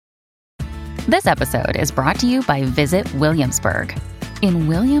This episode is brought to you by Visit Williamsburg. In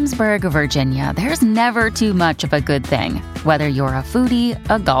Williamsburg, Virginia, there's never too much of a good thing. Whether you're a foodie,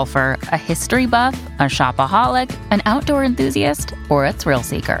 a golfer, a history buff, a shopaholic, an outdoor enthusiast, or a thrill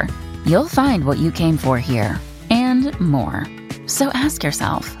seeker, you'll find what you came for here and more. So ask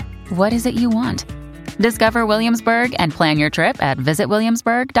yourself, what is it you want? Discover Williamsburg and plan your trip at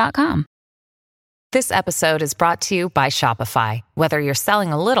visitwilliamsburg.com. This episode is brought to you by Shopify. Whether you're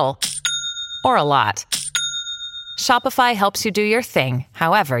selling a little or a lot, Shopify helps you do your thing,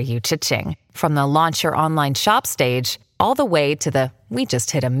 however you cha-ching. From the launch your online shop stage, all the way to the we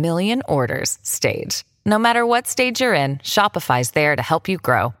just hit 1 million orders stage. No matter what stage you're in, Shopify's there to help you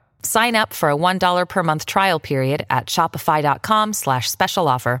grow. Sign up for a $1 per month trial period at shopify.com/special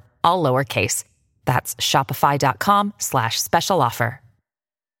offer, all lowercase. That's shopify.com/special offer.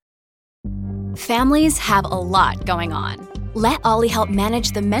 Families have a lot going on. Let Ollie help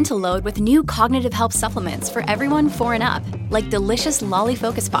manage the mental load with new cognitive help supplements for everyone 4 and up, like delicious Lolly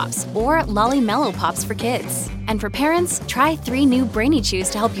Focus Pops or Lolly Mellow Pops for kids. And for parents, try 3 new Brainy Chews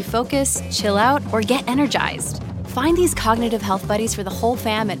to help you focus, chill out, or get energized. Find these cognitive health buddies for the whole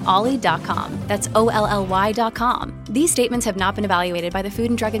fam at ollie.com. That's OLLY.com. These statements have not been evaluated by the Food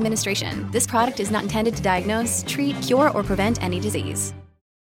and Drug Administration. This product is not intended to diagnose, treat, cure, or prevent any disease.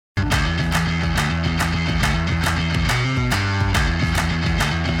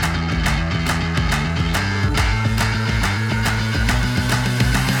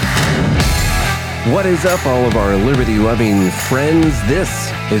 What is up, all of our liberty-loving friends?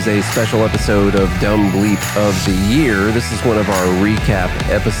 This is a special episode of Dumb Bleep of the Year. This is one of our recap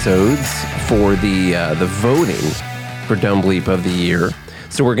episodes for the voting for Dumb Bleep of the Year.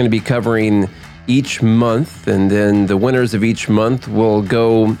 So we're going to be covering each month, and then the winners of each month will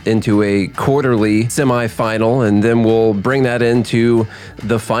go into a quarterly semifinal, and then we'll bring that into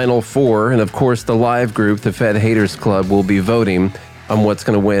the final 4. And of course, the live group, the Fed Haters Club, will be voting on what's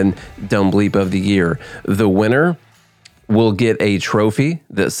going to win Dumb Bleep of the Year. The winner will get a trophy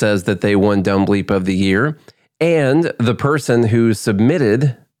that says that they won Dumb Bleep of the Year, and the person who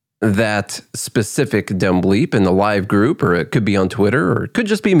submitted that specific Dumb Bleep in the live group, or it could be on Twitter, or it could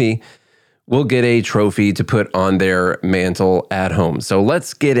just be me, will get a trophy to put on their mantle at home. So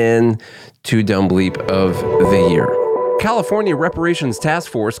let's get in to Dumb Bleep of the Year. California Reparations Task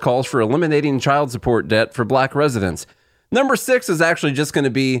Force calls for eliminating child support debt for Black residents. Number 6 is actually just going to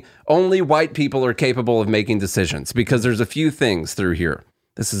be only white people are capable of making decisions, because there's a few things through here.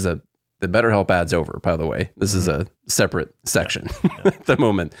 This is the BetterHelp ad's over, by the way. This is a separate section at the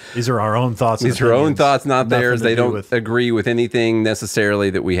moment. These are our own thoughts. These are our own thoughts, not theirs. They don't agree with anything necessarily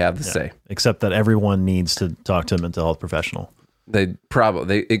that we have to say. Except that everyone needs to talk to a mental health professional. They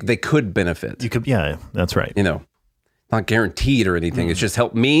could benefit. You could, yeah, that's right. You know, not guaranteed or anything. It's just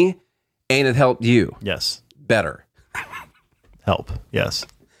helped me and it helped you. Yes. Better. Help. Yes.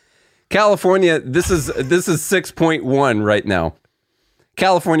 California, this is 6.1 right now.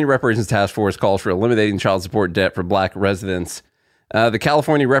 California Reparations Task Force calls for eliminating child support debt for Black residents. The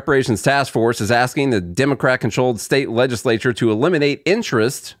California Reparations Task Force is asking the Democrat-controlled state legislature to eliminate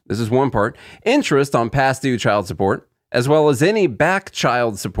interest, this is one part, interest on past due child support, as well as any back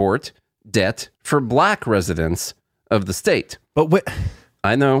child support debt for Black residents of the state. But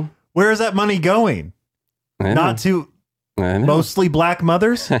I know. Where is that money going? Not to mostly Black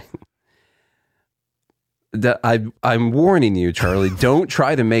mothers? I'm warning you, Charlie, don't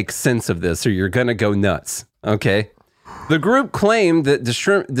try to make sense of this or you're going to go nuts, okay? The group claimed that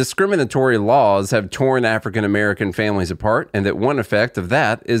discriminatory laws have torn African American families apart, and that one effect of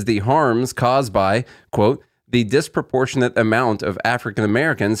that is the harms caused by, quote, the disproportionate amount of African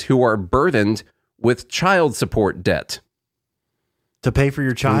Americans who are burdened with child support debt. To pay for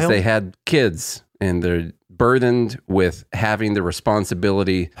your child? Since they had kids and they're burdened with having the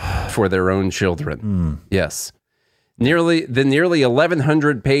responsibility for their own children. Yes. The nearly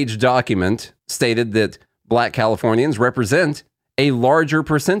 1,100-page document stated that Black Californians represent a larger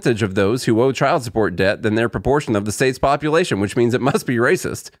percentage of those who owe child support debt than their proportion of the state's population, which means it must be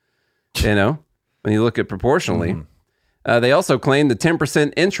racist, you know, when you look at proportionally. They also claim the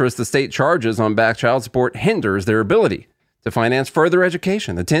 10% interest the state charges on back child support hinders their ability to finance further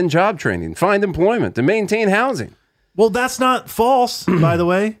education, attend job training, find employment, to maintain housing. Well, that's not false, by the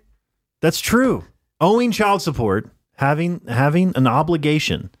way. That's true. Owing child support, having an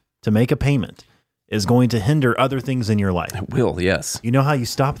obligation to make a payment is going to hinder other things in your life. It will, yes. You know how you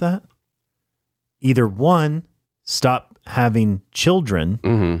stop that? Either 1, stop having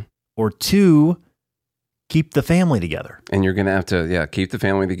children, or 2, keep the family together. And you're going to have to, keep the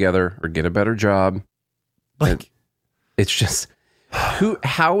family together or get a better job. It's just,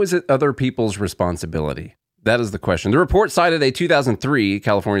 How is it other people's responsibility? That is the question. The report cited a 2003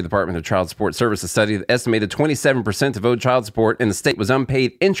 California Department of Child Support Services study that estimated 27% of owed child support in the state was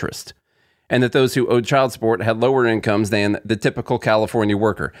unpaid interest, and that those who owed child support had lower incomes than the typical California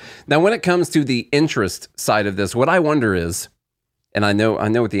worker. Now, when it comes to the interest side of this, what I wonder is, and I know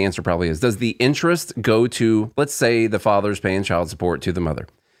what the answer probably is, does the interest go to, let's say the father's paying child support to the mother.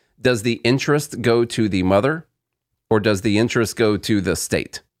 Does the interest go to the mother, or does the interest go to the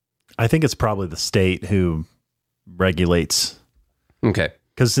state? I think it's probably the state who regulates. Okay.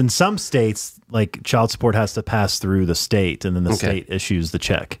 Because in some states, like child support has to pass through the state, and then the state issues the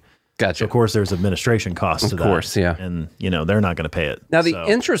check. Gotcha. So of course, there's administration costs to that. Of course, yeah. And, they're not going to pay it. Now, the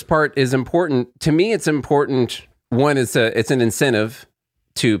interest part is important. To me, it's important. One, it's an incentive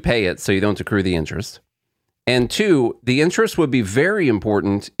to pay it so you don't accrue the interest. And two, the interest would be very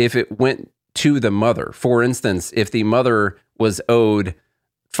important if it went to the mother. For instance, if the mother was owed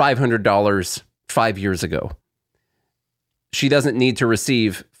 $500 5 years ago, she doesn't need to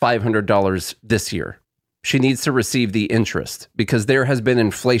receive $500 this year. She needs to receive the interest because there has been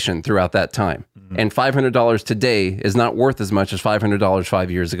inflation throughout that time. Mm-hmm. And $500 today is not worth as much as $500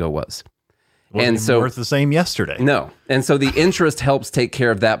 5 years ago was. And so worth the same yesterday. No. And so the interest helps take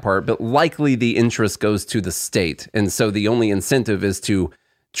care of that part, but likely the interest goes to the state. And so the only incentive is to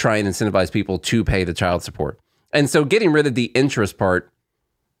try and incentivize people to pay the child support. And so getting rid of the interest part,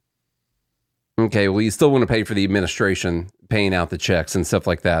 okay, well, you still want to pay for the administration, paying out the checks and stuff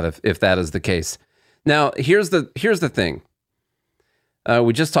like that, if that is the case. Now, here's the thing.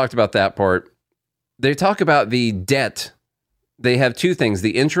 We just talked about that part. They talk about the debt. They have two things,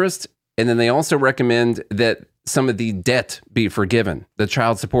 the interest, and then they also recommend that some of the debt be forgiven, the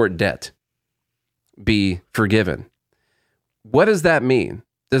child support debt be forgiven. What does that mean?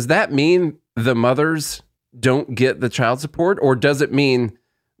 Does that mean the mothers don't get the child support, or does it mean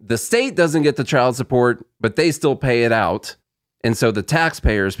the state doesn't get the child support, but they still pay it out, and so the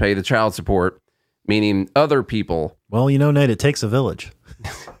taxpayers pay the child support, meaning other people? Well, Nate, it takes a village.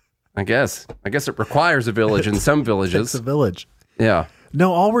 I guess it requires a village in some villages. It takes a village. Yeah.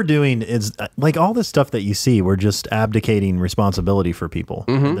 No, all we're doing is, like, all this stuff that you see, we're just abdicating responsibility for people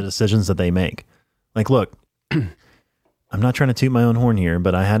and the decisions that they make. Like, look, I'm not trying to toot my own horn here,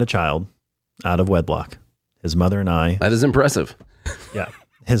 but I had a child out of wedlock. His mother and I. That is impressive. Yeah.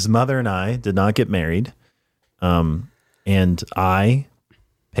 His mother and I did not get married. And I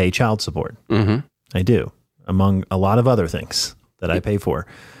pay child support. Mm-hmm. I do, among a lot of other things that I pay for.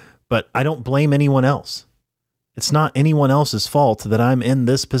 But I don't blame anyone else. It's not anyone else's fault that I'm in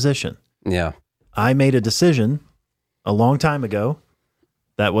this position. Yeah. I made a decision a long time ago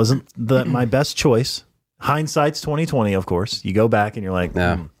that wasn't my best choice. Hindsight's 2020, of course. You go back and you're like,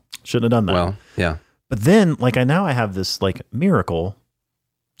 shouldn't have done that. Well, yeah. But then, like, I have this, like, miracle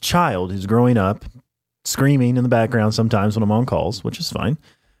child who's growing up, screaming in the background sometimes when I'm on calls, which is fine,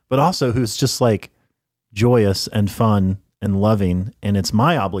 but also who's just, like, joyous and fun and loving. And it's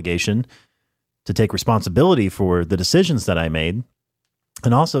my obligation to take responsibility for the decisions that I made,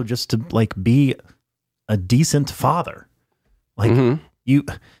 and also just to, like, be a decent father. Like,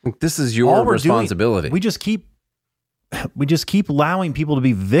 this is your responsibility. We just keep allowing people to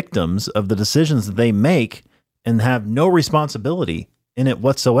be victims of the decisions that they make and have no responsibility in it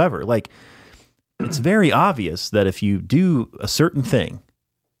whatsoever. Like, it's very obvious that if you do a certain thing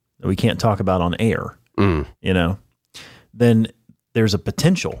that we can't talk about on air, then there's a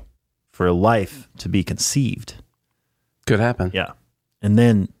potential for life to be conceived. Could happen. Yeah. And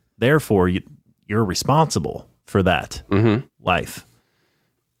then, therefore, you're responsible for that life.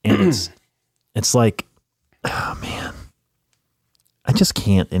 And it's like, oh, man, I just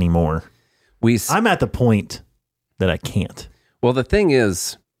can't anymore. I'm at the point that I can't. Well, the thing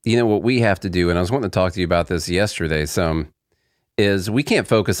is, what we have to do, and I was wanting to talk to you about this yesterday is we can't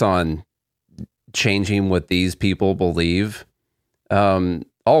focus on changing what these people believe.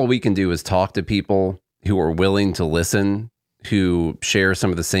 All we can do is talk to people who are willing to listen, who share some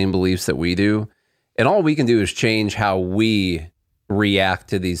of the same beliefs that we do. And all we can do is change how we react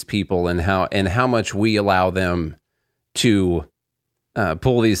to these people and how much we allow them to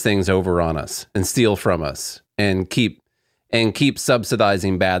pull these things over on us and steal from us and keep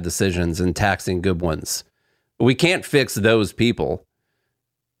subsidizing bad decisions and taxing good ones. We can't fix those people.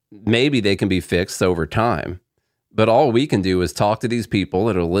 Maybe they can be fixed over time, but all we can do is talk to these people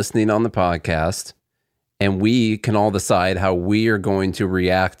that are listening on the podcast, and we can all decide how we are going to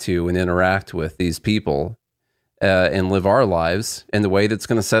react to and interact with these people and live our lives in the way that's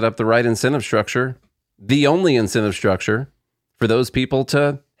going to set up the right incentive structure, the only incentive structure for those people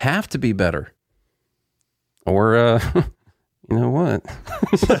to have to be better. Or, You know what?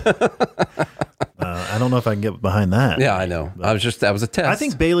 I don't know if I can get behind that. Yeah, I know. That was a test. I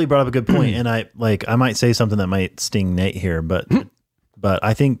think Bailey brought up a good point, and I might say something that might sting Nate here, but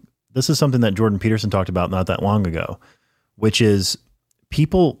I think this is something that Jordan Peterson talked about not that long ago, which is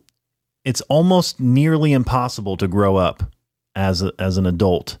people. It's almost nearly impossible to grow up as an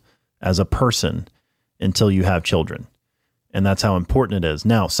adult, as a person, until you have children, and that's how important it is.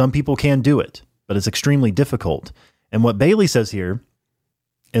 Now, some people can do it, but it's extremely difficult. And what Bailey says here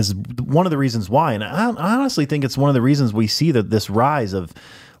is one of the reasons why, and I honestly think it's one of the reasons we see that this rise of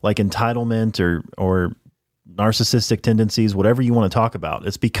like entitlement or narcissistic tendencies, whatever you want to talk about.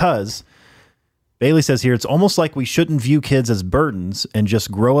 It's because Bailey says here, it's almost like we shouldn't view kids as burdens and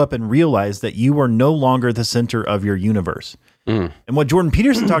just grow up and realize that you are no longer the center of your universe. And what Jordan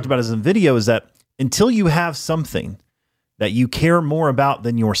Peterson talked about in the video is that until you have something that you care more about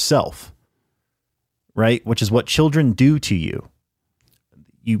than yourself, right? Which is what children do to you.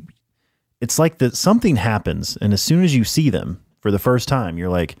 It's like that something happens, and as soon as you see them for the first time, you're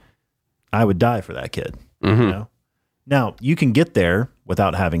like, I would die for that kid. You know? Now, you can get there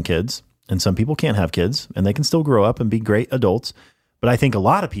without having kids, and some people can't have kids, and they can still grow up and be great adults. But I think a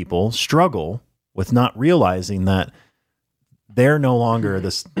lot of people struggle with not realizing that they're no longer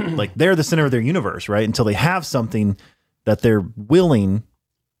this, like they're the center of their universe, right? Until they have something that they're willing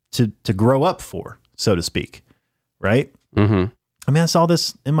to grow up for, so to speak, right? I mean, I saw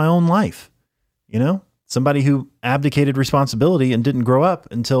this in my own life, you know, somebody who abdicated responsibility and didn't grow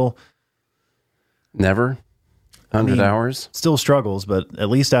up until never 100 hours. Still struggles, but at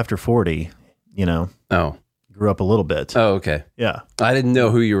least after 40, you know. Oh, grew up a little bit. Oh, okay. Yeah. I didn't know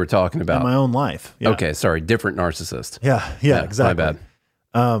who you were talking about. In my own life. Yeah. Okay, sorry, different narcissist. Yeah, exactly. My bad.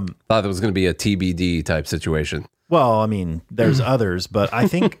 Thought it was going to be a TBD type situation. Well, I mean, there's others, but I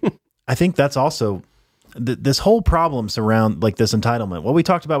think that's also this whole problem surround like this entitlement. What we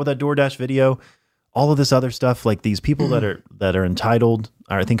talked about with that DoorDash video, all of this other stuff, like these people that are entitled.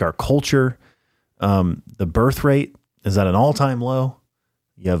 I think our culture, the birth rate is at an all-time low.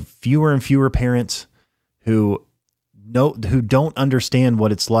 You have fewer and fewer parents who don't understand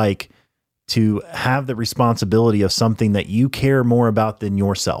what it's like to have the responsibility of something that you care more about than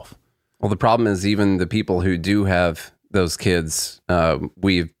yourself. Well, the problem is even the people who do have those kids,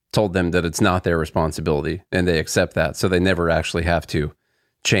 we've told them that it's not their responsibility and they accept that. So they never actually have to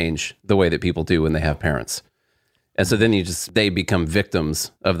change the way that people do when they have parents. And so then they become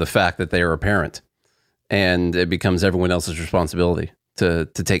victims of the fact that they are a parent, and it becomes everyone else's responsibility to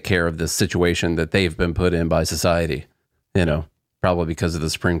take care of this situation that they've been put in by society, you know, probably because of the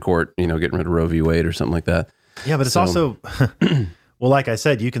Supreme Court, you know, getting rid of Roe v. Wade or something like that. Yeah, but it's also, well, like I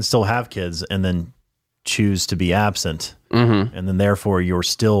said, you can still have kids and then choose to be absent. And then therefore you're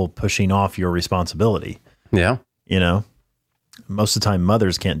still pushing off your responsibility. Yeah. You know, most of the time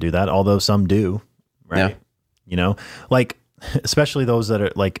mothers can't do that, although some do, right? Yeah. You know, like, especially those that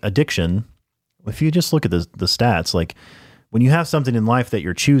are like addiction. If you just look at the stats, like when you have something in life that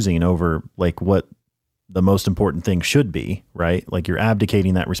you're choosing over like what the most important thing should be, right? Like you're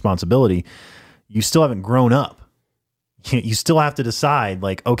abdicating that responsibility. You still haven't grown up. You still have to decide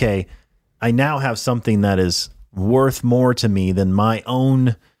like, okay, I now have something that is worth more to me than my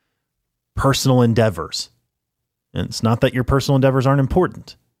own personal endeavors. And it's not that your personal endeavors aren't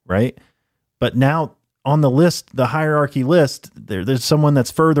important, right? But now on the list, the hierarchy list, there's someone that's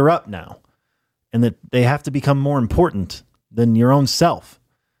further up now, and that they have to become more important than your own self.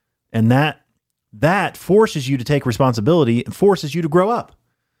 And that forces you to take responsibility and forces you to grow up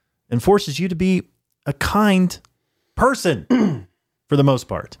and forces you to be a kind person for the most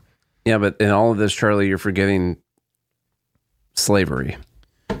part. Yeah, but in all of this, Charlie, you're forgetting slavery.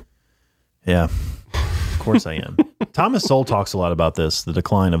 Yeah, of course I am. Thomas Sowell talks a lot about this, the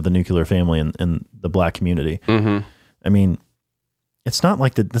decline of the nuclear family in the black community. I mean, it's not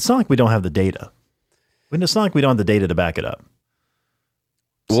like we don't have the data. It's not like we don't have the data to back it up.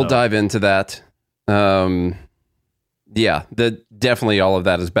 We'll dive into that. Yeah, definitely all of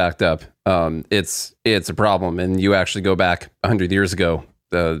that is backed up. It's a problem, and you actually go back 100 years ago,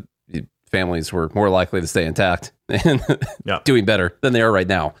 the families were more likely to stay intact and doing better than they are right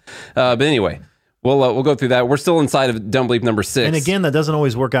now. But anyway, we'll go through that. We're still inside of Dumb Bleep number 6. And again, that doesn't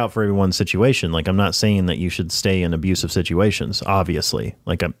always work out for everyone's situation. Like, I'm not saying that you should stay in abusive situations, obviously.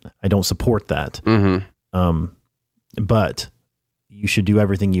 Like, I don't support that. But you should do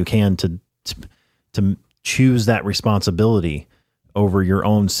everything you can to choose that responsibility over your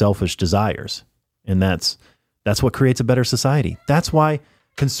own selfish desires. And that's what creates a better society. That's why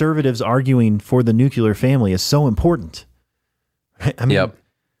conservatives arguing for the nuclear family is so important. I mean,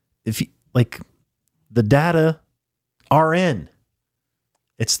 if you, like, the data RN.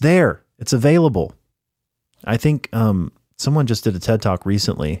 It's there. It's available. I think someone just did a TED Talk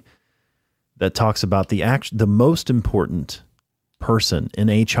recently that talks about the most important person in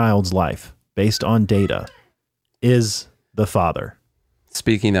a child's life based on data is the father.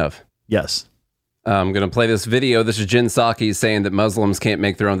 Speaking of. Yes. I'm going to play this video. This is Jen Psaki saying that Muslims can't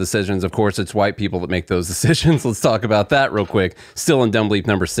make their own decisions. Of course, it's white people that make those decisions. Let's talk about that real quick. Still in Dumb Bleep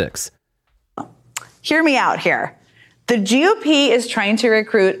number 6. Hear me out here. The GOP is trying to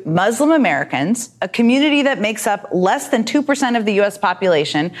recruit Muslim Americans, a community that makes up less than 2% of the U.S.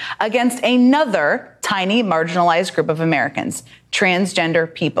 population, against another tiny marginalized group of Americans,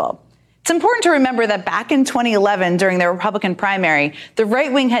 transgender people. It's important to remember that back in 2011, during the Republican primary, the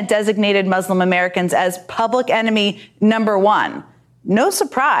right wing had designated Muslim Americans as public enemy number 1. No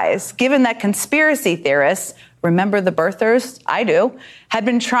surprise, given that conspiracy theorists, remember the birthers? I do, had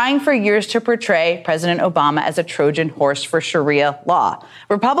been trying for years to portray President Obama as a Trojan horse for Sharia law.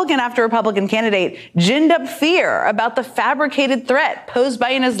 Republican after Republican candidate ginned up fear about the fabricated threat posed by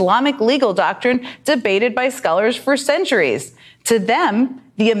an Islamic legal doctrine debated by scholars for centuries. To them,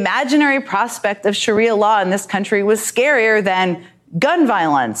 the imaginary prospect of Sharia law in this country was scarier than gun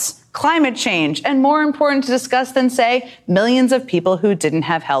violence, climate change, and more important to discuss than, say, millions of people who didn't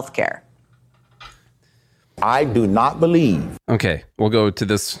have health care. I do not believe. Okay, we'll go to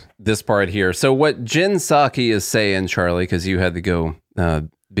this part here. So what Jen Psaki is saying, Charlie, because you had to go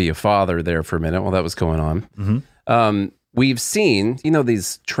be a father there for a minute while that was going on. Mm-hmm. We've seen,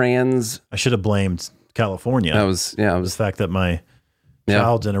 these trans... I should have blamed California. It was the fact that my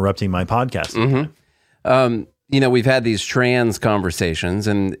child's interrupting my podcast. Mm-hmm. We've had these trans conversations,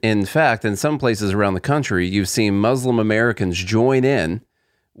 and in fact, in some places around the country, you've seen Muslim Americans join in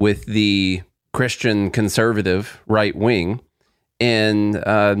with the Christian conservative right wing and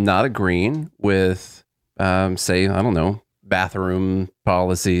not agreeing with, say, I don't know, bathroom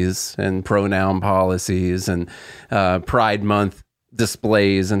policies and pronoun policies and Pride Month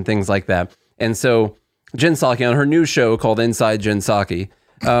displays and things like that. And so Jen Psaki on her new show called Inside Jen Psaki,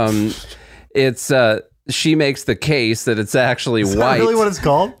 she makes the case that it's actually Is white. that really what it's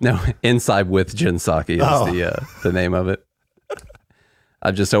called? No, Inside with Jen Psaki is the name of it.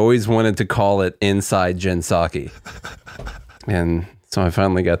 I've just always wanted to call it Inside Jen Psaki. And so I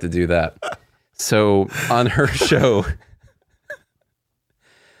finally got to do that. So on her show,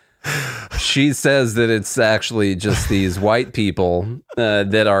 she says that it's actually just these white people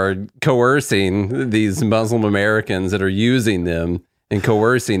that are coercing these Muslim Americans, that are using them and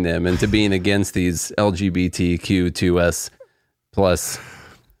coercing them into being against these LGBTQ2S plus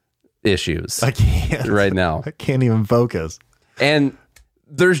issues. I can't. Right now. I can't even focus. And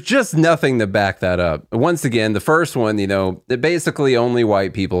there's just nothing to back that up. Once again, the first one, that basically only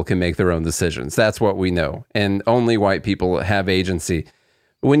white people can make their own decisions. That's what we know. And only white people have agency.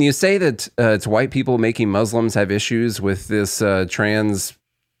 When you say that it's white people making Muslims have issues with this trans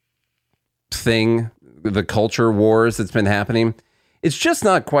thing, the culture wars that's been happening, it's just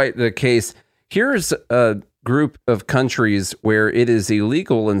not quite the case. Here's a group of countries where it is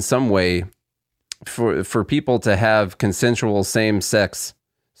illegal in some way for people to have consensual same-sex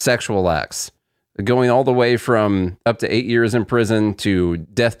sexual acts, going all the way from up to 8 years in prison to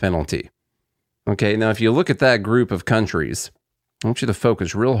death penalty. Okay, now if you look at that group of countries, I want you to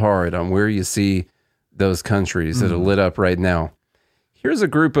focus real hard on where you see those countries that are lit up right now. Here's a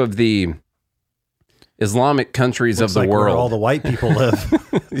group of the Islamic countries Looks of the like world. Where all the white people live.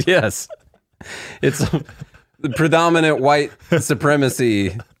 Yes. It's the predominant white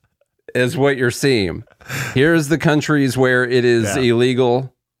supremacy is what you're seeing. Here's the countries where it is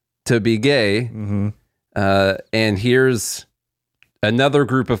illegal to be gay. Mm-hmm. And here's another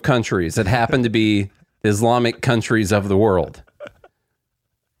group of countries that happen to be Islamic countries of the world.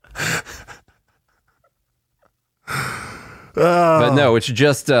 But no, it's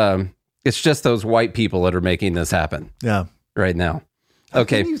just those white people that are making this happen. Yeah. Right now.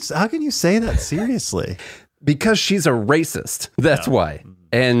 Okay. How can you say that seriously? Because she's a racist. That's why.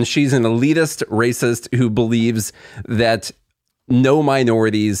 And she's an elitist racist who believes that no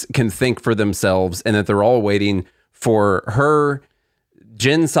minorities can think for themselves and that they're all waiting for her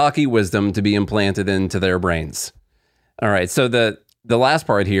Jen Psaki wisdom to be implanted into their brains. All right. So the last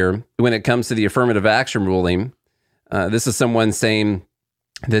part here, when it comes to the affirmative action ruling, this is someone saying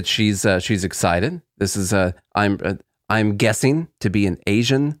that she's excited. This is I'm guessing to be an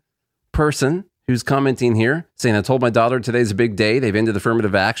Asian person who's commenting here, saying, I told my daughter today's a big day. They've ended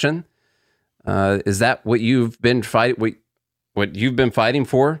affirmative action. Is that what you've been what you've been fighting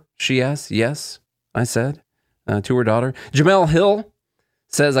for? She asked. Yes, I said to her daughter. Jamel Hill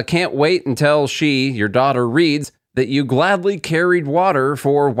says, I can't wait until your daughter, reads that you gladly carried water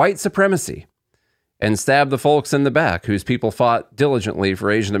for white supremacy and stabbed the folks in the back whose people fought diligently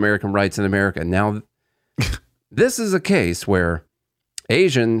for Asian American rights in America. Now, this is a case where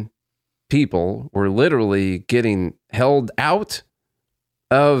Asian people were literally getting held out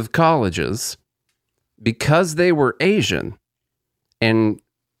of colleges because they were Asian, and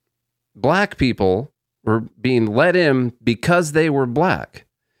black people were being let in because they were black.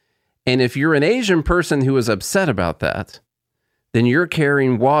 And if you're an Asian person who is upset about that, then you're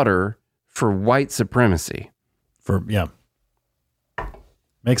carrying water for white supremacy. Yeah.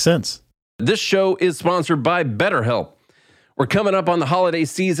 Makes sense. This show is sponsored by BetterHelp. We're coming up on the holiday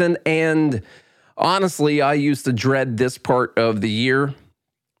season, and honestly, I used to dread this part of the year.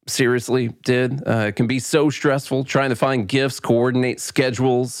 Seriously, did. It can be so stressful trying to find gifts, coordinate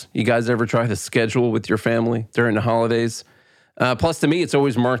schedules. You guys ever try to schedule with your family during the holidays? Plus, to me, it's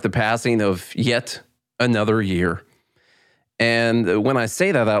always marked the passing of yet another year. And when I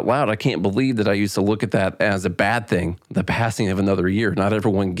say that out loud, I can't believe that I used to look at that as a bad thing, the passing of another year. Not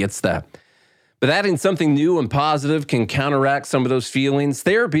everyone gets that. But adding something new and positive can counteract some of those feelings.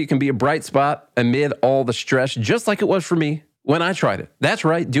 Therapy can be a bright spot amid all the stress, just like it was for me when I tried it. That's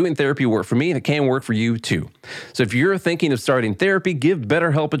right, doing therapy worked for me, and it can work for you too. So if you're thinking of starting therapy, give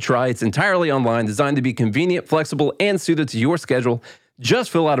BetterHelp a try. It's entirely online, designed to be convenient, flexible, and suited to your schedule. Just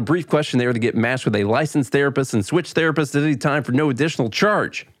fill out a brief questionnaire to get matched with a licensed therapist and switch therapists at any time for no additional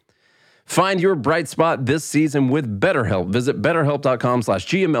charge. Find your bright spot this season with BetterHelp. Visit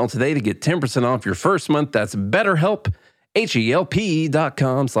BetterHelp.com/GML today to get 10% off your first month. That's BetterHelp,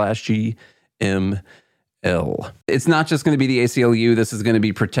 HELP.com/GML. It's not just going to be the ACLU. This is going to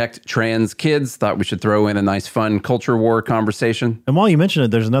be Protect Trans Kids. Thought we should throw in a nice, fun culture war conversation. And while you mention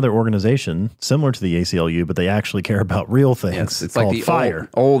it, there's another organization similar to the ACLU, but they actually care about real things. Yes, it's called like the FIRE.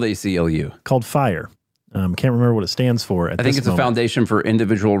 Old ACLU. Called FIRE. Can't remember what it stands for. I think it's a Foundation for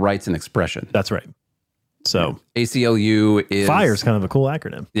Individual Rights and Expression. That's right. So ACLU is... FIRE is kind of a cool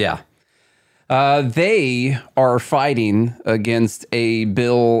acronym. Yeah. They are fighting against a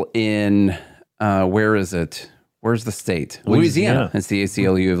bill in, where is it? Where's the state? Louisiana. It's the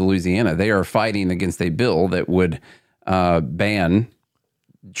ACLU of Louisiana. They are fighting against a bill that would ban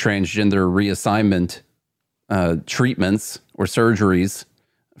transgender reassignment treatments or surgeries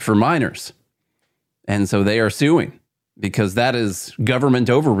for minors. And so they are suing because that is government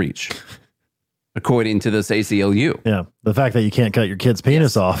overreach, according to this ACLU. Yeah. The fact that you can't cut your kid's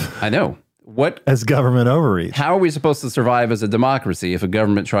penis off. I know. What as government overreach? How are we supposed to survive as a democracy if a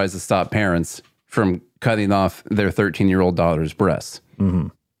government tries to stop parents from cutting off their 13-year-old daughter's breasts? Mm-hmm.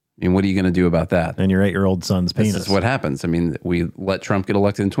 I mean, what are you going to do about that? And your 8-year-old son's penis. This is what happens. I mean, we let Trump get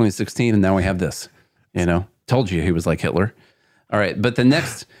elected in 2016, and now we have this. You know, told you he was like Hitler. All right, but the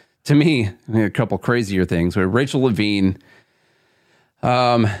next... To me, a couple crazier things. Where Rachel Levine,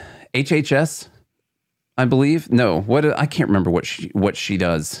 HHS, I believe. No, I can't remember what she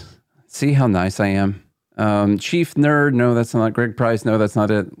does. See how nice I am. Chief Nerd. No, that's not Greg Price. No, that's not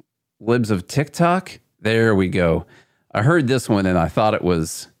it. Libs of TikTok. There we go. I heard this one and I thought it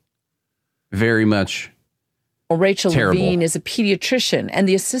was very much. Well, Rachel terrible. Levine is a pediatrician and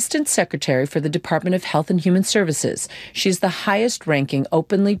the Assistant Secretary for the Department of Health and Human Services. She's the highest-ranking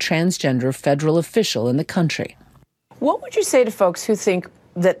openly transgender federal official in the country. What would you say to folks who think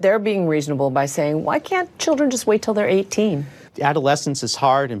that they're being reasonable by saying, why can't children just wait till they're 18? Adolescence is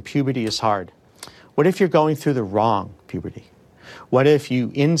hard and puberty is hard. What if you're going through the wrong puberty? What if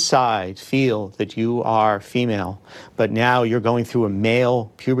you inside feel that you are female, but now you're going through a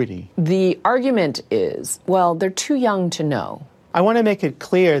male puberty? The argument is, well, they're too young to know. I want to make it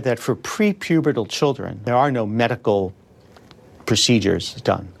clear that for prepubertal children, there are no medical procedures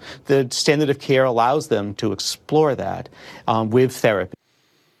done. The standard of care allows them to explore that with therapy.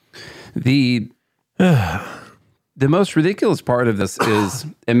 The most ridiculous part of this is,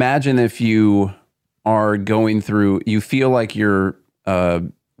 imagine if you are going through, you feel like you're a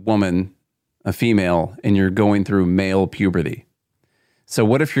woman, a female, and you're going through male puberty. So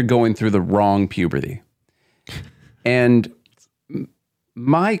what if you're going through the wrong puberty? And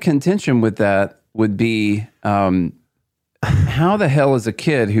my contention with that would be, how the hell is a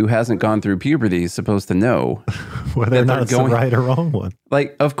kid who hasn't gone through puberty supposed to know whether or not it's the right or wrong one?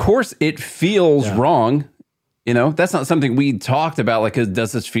 Like, of course it feels wrong. You know, that's not something we talked about. Like,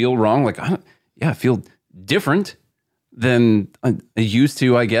 does this feel wrong? Like, I feel different than I used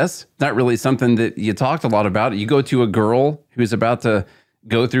to, I guess. Not really something that you talked a lot about. You go to a girl who's about to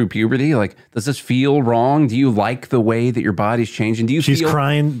go through puberty, like, does this feel wrong? Do you like the way that your body's changing? Do you She's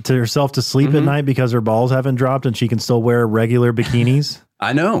crying to herself to sleep at night because her balls haven't dropped and she can still wear regular bikinis?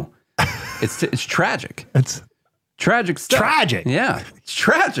 I know. It's tragic. Tragic stuff. Tragic. Yeah, it's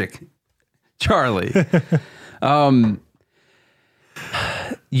tragic, Charlie.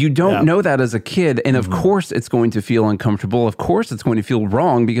 You don't know that as a kid. And of course, it's going to feel uncomfortable. Of course, it's going to feel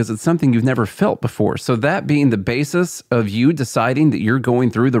wrong because it's something you've never felt before. So that being the basis of you deciding that you're going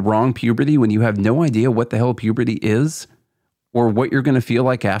through the wrong puberty when you have no idea what the hell puberty is or what you're going to feel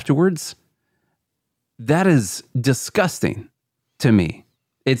like afterwards, that is disgusting to me.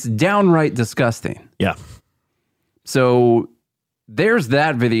 It's downright disgusting. Yeah. So there's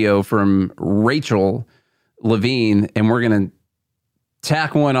that video from Rachel Levine, and we're going to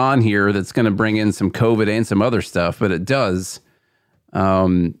tack one on here that's going to bring in some COVID and some other stuff, but it does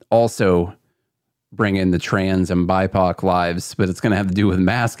also bring in the trans and BIPOC lives, but it's going to have to do with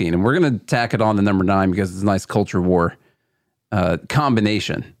masking. And we're going to tack it on to number 9 because it's a nice culture war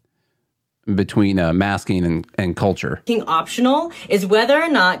combination between masking and culture. Being optional is whether or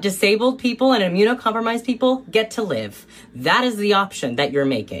not disabled people and immunocompromised people get to live. That is the option that you're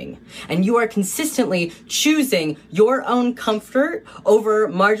making. And you are consistently choosing your own comfort over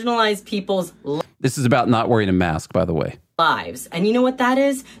marginalized people's This is about not wearing a mask, by the way. lives. And you know what that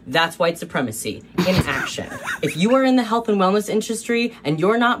is? That's white supremacy in action. If you are in the health and wellness industry and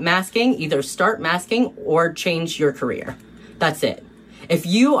you're not masking, either start masking or change your career. That's it. If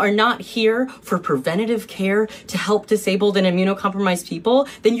you are not here for preventative care to help disabled and immunocompromised people,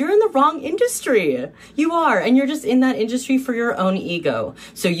 then you're in the wrong industry. You are, and you're just in that industry for your own ego.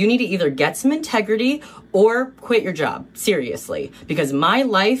 So you need to either get some integrity or quit your job, seriously. Because my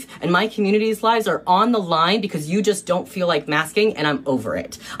life and my community's lives are on the line because you just don't feel like masking, and I'm over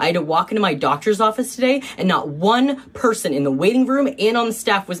it. I had to walk into my doctor's office today, and not one person in the waiting room and on the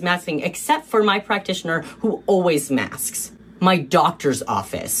staff was masking, except for my practitioner who always masks. My doctor's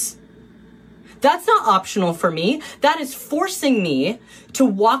office. That's not optional for me. That is forcing me to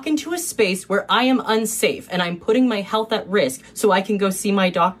walk into a space where I am unsafe and I'm putting my health at risk so I can go see my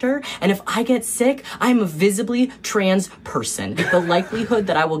doctor. And if I get sick, I'm a visibly trans person. The likelihood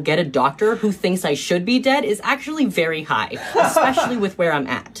that I will get a doctor who thinks I should be dead is actually very high, especially with where I'm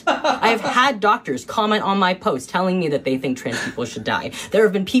at. I have had doctors comment on my post telling me that they think trans people should die. There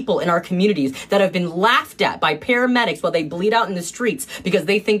have been people in our communities that have been laughed at by paramedics while they bleed out in the streets because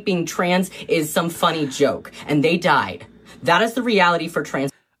they think being trans is some funny joke, and they died. That is the reality for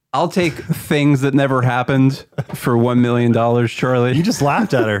trans. I'll take things that never happened for $1 million, Charlie. You just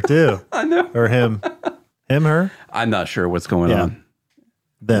laughed at her too. I know. Or him. Him, her? I'm not sure what's going on.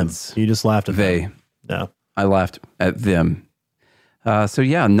 Them. You just laughed at they. them. No. I laughed at them. So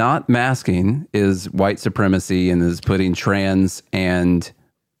yeah, not masking is white supremacy and is putting trans and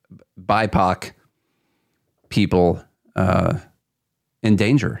BIPOC people in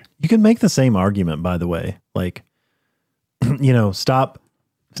danger. You can make the same argument, by the way. Like, you know,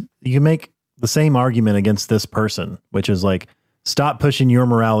 you can make the same argument against this person, which is like, stop pushing your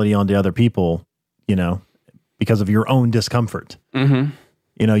morality onto other people, you know, because of your own discomfort. Mm-hmm.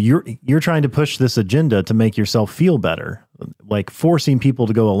 You know, you're trying to push this agenda to make yourself feel better, like forcing people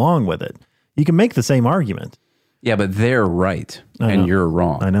to go along with it. You can make the same argument. Yeah, but they're right and you're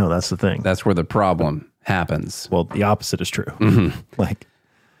wrong. I know, that's the thing. That's where the problem happens. Well, the opposite is true. Mm-hmm. Like,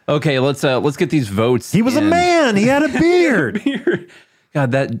 okay, let's get these votes. He was a man. He had a beard.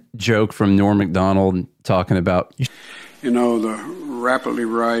 God, that joke from Norm Macdonald talking about, you know, the rapidly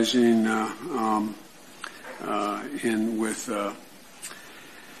rising I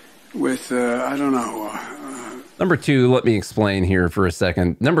don't know. Number 2, let me explain here for a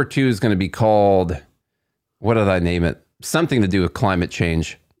second. Number 2 is going to be called, what did I name it? Something to do with climate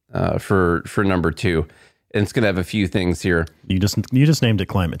change for number 2. And it's going to have a few things here. You just named it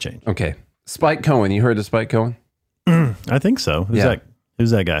climate change. Okay. Spike Cohen. You heard of Spike Cohen? I think so.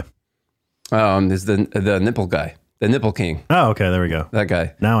 Who's that guy? Is the nipple guy, the nipple king. Oh, okay. There we go. That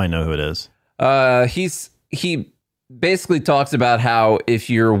guy. Now I know who it is. He basically talks about how if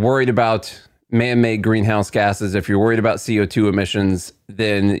you're worried about man-made greenhouse gases, if you're worried about CO2 emissions,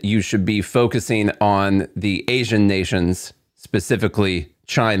 then you should be focusing on the Asian nations, specifically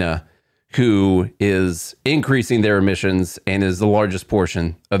China, who is increasing their emissions and is the largest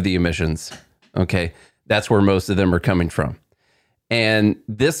portion of the emissions. Okay, that's where most of them are coming from. And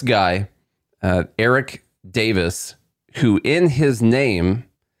this guy, Eric Davis, who in his name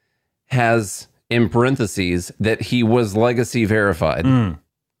has in parentheses that he was legacy verified.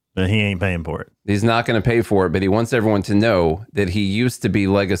 But he ain't paying for it. He's not going to pay for it, but he wants everyone to know that he used to be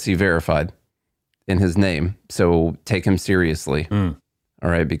legacy verified in his name. So take him seriously. All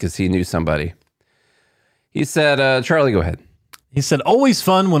right, because he knew somebody. He said, Charlie, go ahead. He said, always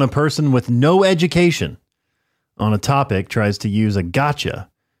fun when a person with no education on a topic tries to use a gotcha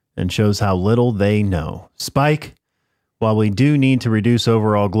and shows how little they know. Spike, While we do need to reduce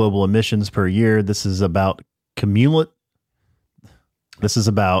overall global emissions per year, this is about cumulative.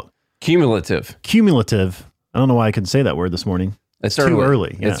 Cumulative. I don't know why I couldn't say that word this morning. It's too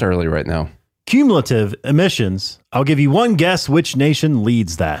early. Yeah. It's early right now. Cumulative emissions. I'll give you one guess which nation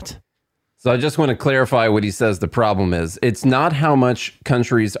leads that. So I just want to clarify what he says the problem is. It's not how much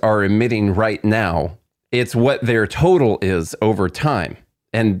countries are emitting right now. It's what their total is over time.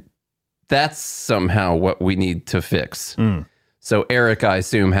 And that's somehow what we need to fix. So Eric, I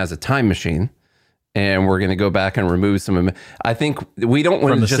assume, has a time machine, and we're going to go back and remove some. I think we don't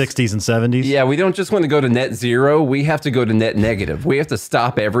want from to the 60s and 70s. Yeah, we don't just want to go to net zero. We have to go to net negative. We have to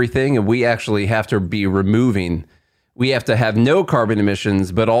stop everything, and we actually have to be removing. We have to have no carbon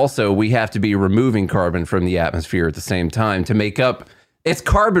emissions, but also we have to be removing carbon from the atmosphere at the same time to make up. It's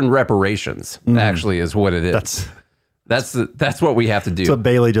carbon reparations, actually, is what it is. That's what we have to do. That's what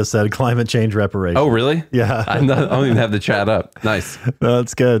Bailey just said. Climate change reparations. Oh, really? Yeah. I don't even have the chat up. Nice. No,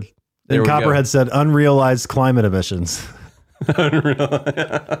 that's good. And Copperhead said unrealized climate emissions.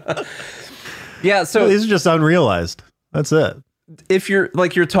 Yeah. So these are just unrealized. That's it. If you're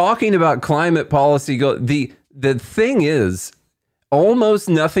talking about climate policy, the thing is, almost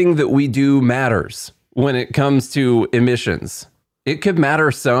nothing that we do matters when it comes to emissions. It could matter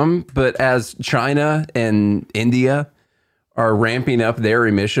some, but as China and India are ramping up their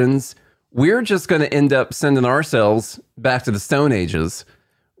emissions, we're just going to end up sending ourselves back to the Stone Ages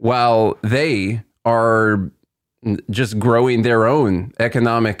while they are just growing their own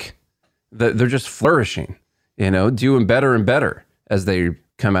economic, they're just flourishing, doing better and better as they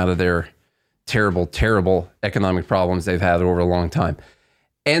come out of their terrible, terrible economic problems they've had over a long time.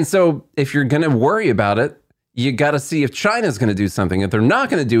 And so if you're going to worry about it, you got to see if China's going to do something. If they're not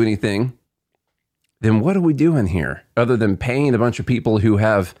going to do anything, then what are we doing here other than paying a bunch of people who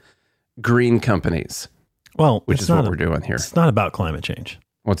have green companies? Well, which is what we're doing here. It's not about climate change.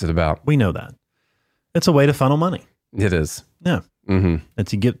 What's it about? We know that. It's a way to funnel money. It is. Yeah. Mm-hmm. And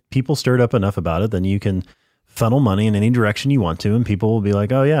to get people stirred up enough about it, then you can funnel money in any direction you want to, and people will be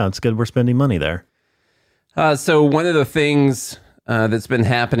like, oh, yeah, it's good. We're spending money there. So one of the things that's been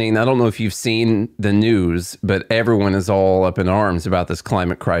happening, I don't know if you've seen the news, but everyone is all up in arms about this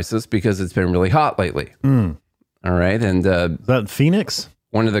climate crisis because it's been really hot lately. All right. And is that Phoenix?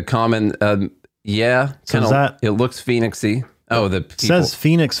 One of the common, yeah. So is that, it looks Phoenixy. Oh, the people. Says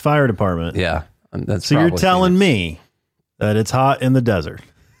Phoenix Fire Department. Yeah. That's so you're telling me that it's hot in the desert.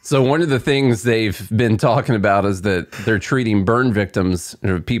 So one of the things they've been talking about is that they're treating burn victims,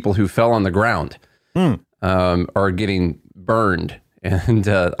 people who fell on the ground, are getting burned. And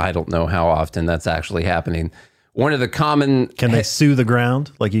I don't know how often that's actually happening. One of the common... Can they sue the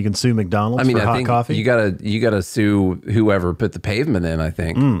ground? Like you can sue McDonald's for hot coffee? You gotta sue whoever put the pavement in, I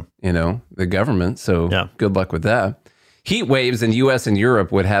think. The government. So good luck with that. Heat waves in U.S. and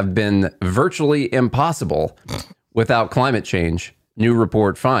Europe would have been virtually impossible without climate change, new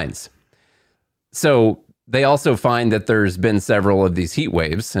report finds. So they also find that there's been several of these heat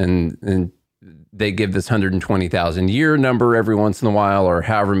waves, and they give this 120,000 year number every once in a while, or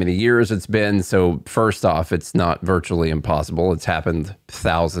however many years it's been. So first off, it's not virtually impossible. It's happened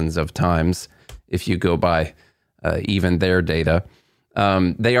thousands of times if you go by even their data.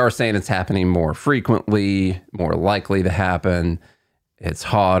 They are saying it's happening more frequently, more likely to happen. It's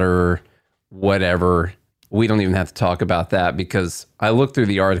hotter, whatever. We don't even have to talk about that because I looked through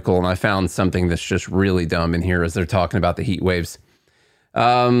the article and I found something that's just really dumb in here as they're talking about the heat waves.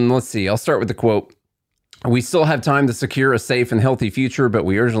 Let's see. I'll start with the quote. We still have time to secure a safe and healthy future, but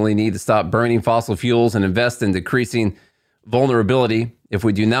we urgently need to stop burning fossil fuels and invest in decreasing vulnerability. If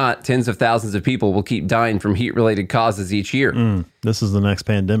we do not, tens of thousands of people will keep dying from heat-related causes each year. This is the next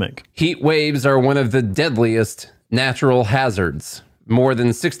pandemic. Heat waves are one of the deadliest natural hazards. More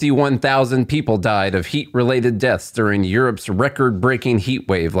than 61,000 people died of heat-related deaths during Europe's record-breaking heat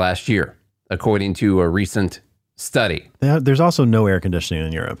wave last year, according to a recent study. There's also no air conditioning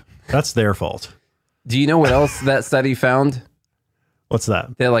in Europe. That's their fault. Do you know what else that study found? What's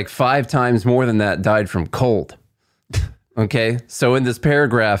that? That like 5 times more than that died from cold. Okay, so in this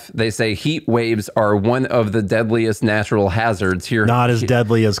paragraph, they say heat waves are one of the deadliest natural hazards here. Not as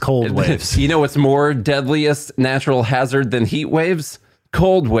deadly as cold waves. You know what's more deadliest natural hazard than heat waves?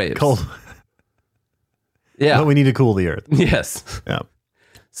 Cold waves. Cold. Yeah. But we need to cool the earth. Yes. Yeah.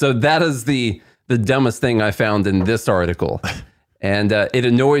 So that is the dumbest thing I found in this article. And it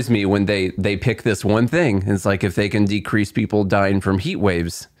annoys me when they pick this one thing. It's like if they can decrease people dying from heat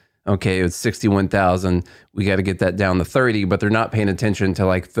waves, okay, it's 61,000. We got to get that down to 30, but they're not paying attention to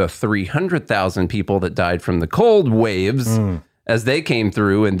like the 300,000 people that died from the cold waves as they came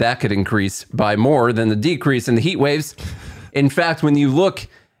through, and that could increase by more than the decrease in the heat waves. In fact, when you look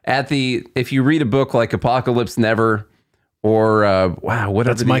at if you read a book like Apocalypse Never, or whatever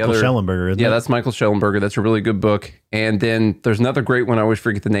that's Michael Schellenberger, isn't it? Yeah, that's Michael Schellenberger. That's a really good book. And then there's another great one. I always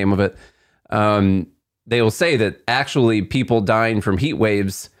forget the name of it. They will say that actually people dying from heat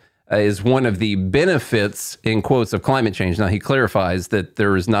waves is one of the benefits, in quotes, of climate change. Now, he clarifies that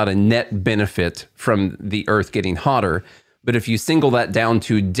there is not a net benefit from the Earth getting hotter. But if you single that down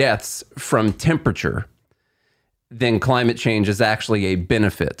to deaths from temperature, then climate change is actually a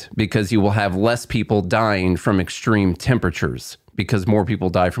benefit, because you will have less people dying from extreme temperatures, because more people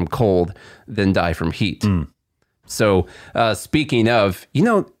die from cold than die from heat. So speaking of,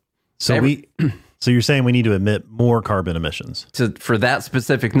 so you're saying we need to emit more carbon emissions for that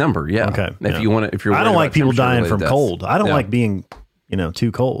specific number. Yeah. Okay. If you want to, if you're, I don't like people dying from deaths. cold. I don't like being,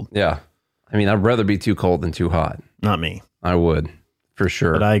 too cold. Yeah. I mean, I'd rather be too cold than too hot. Not me. I would, for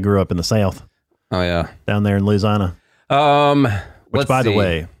sure. But I grew up in the South. Oh yeah. Down there in Louisiana. Which, by the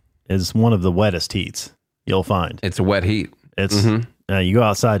way, is one of the wettest heats you'll find. It's a wet heat. It's you go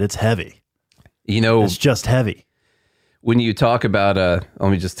outside, it's heavy. It's just heavy. When you talk about,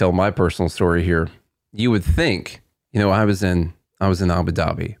 let me just tell my personal story here. You would think, I was in Abu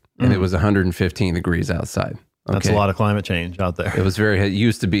Dhabi, and it was 115 degrees outside. Okay? That's a lot of climate change out there. It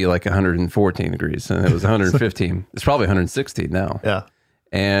used to be like 114 degrees, and it was 115. It's probably 116 now. Yeah.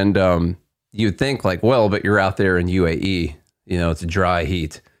 And you'd think like, well, but you're out there in UAE, it's a dry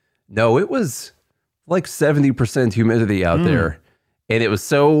heat. No, it was like 70% humidity out there. And it was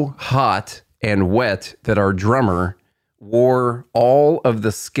so hot and wet that our drummer wore all of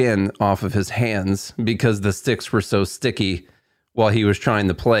the skin off of his hands, because the sticks were so sticky while he was trying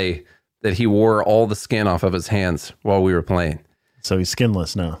to play, that he wore all the skin off of his hands while we were playing. So he's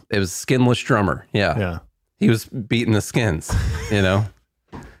skinless now. It was skinless drummer. Yeah. Yeah. He was beating the skins, You know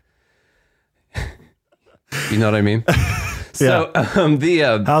what I mean? So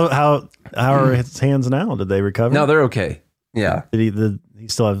how are his hands now? Did they recover? No, they're okay. Yeah. Did he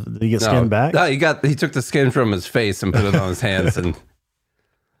get skin back? No, he took the skin from his face and put it on his hands, and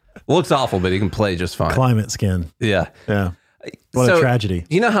looks awful, but he can play just fine. Climate skin. Yeah. Yeah. What a tragedy.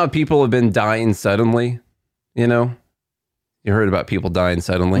 You know how people have been dying suddenly? You heard about people dying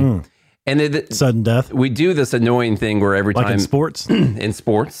suddenly. And sudden death. We do this annoying thing where every time in sports,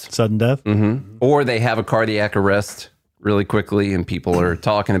 sudden death, or they have a cardiac arrest really quickly, and people are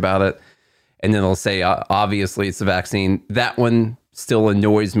talking about it, and then they'll say, obviously it's the vaccine. That one still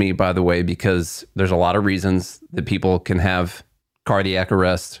annoys me, by the way, because there's a lot of reasons that people can have cardiac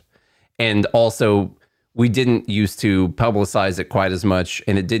arrest, and also we didn't used to publicize it quite as much,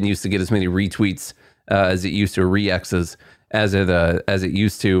 and it didn't used to get as many retweets as it used to, or re-X's as it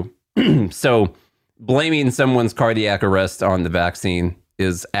used to. So blaming someone's cardiac arrest on the vaccine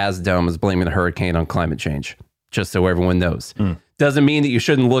is as dumb as blaming a hurricane on climate change, just so everyone knows. Doesn't mean that you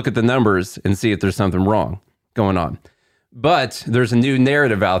shouldn't look at the numbers and see if there's something wrong going on. But there's a new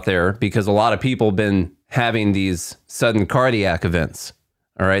narrative out there, because a lot of people have been having these sudden cardiac events.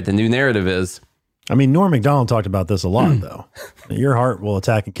 All right. The new narrative is, Norm Macdonald talked about this a lot, though. Your heart will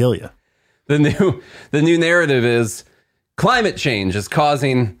attack and kill you. The new narrative is climate change is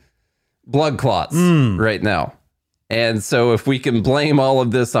causing blood clots right now. And so if we can blame all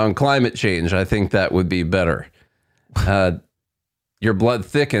of this on climate change, I think that would be better. Your blood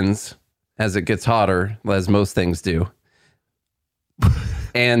thickens as it gets hotter, as most things do.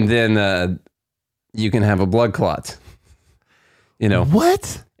 And then you can have a blood clot.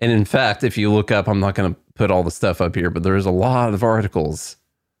 What? And in fact, if you look up, I'm not going to put all the stuff up here, but there's a lot of articles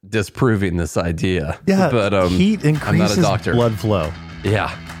disproving this idea. Yeah, but heat increases I'm not a doctor. Blood flow.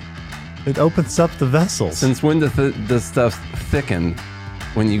 Yeah. It opens up the vessels. Since when does this stuff thicken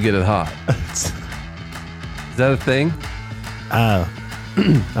when you get it hot? Is that a thing?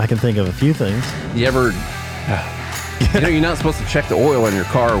 I can think of a few things. You ever... you're not supposed to check the oil in your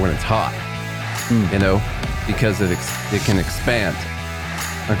car when it's hot, because it can expand.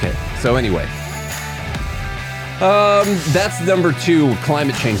 Okay, so anyway. That's number 2,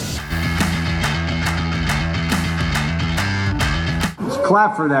 climate change.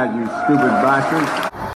 Clap for that, you stupid bastard.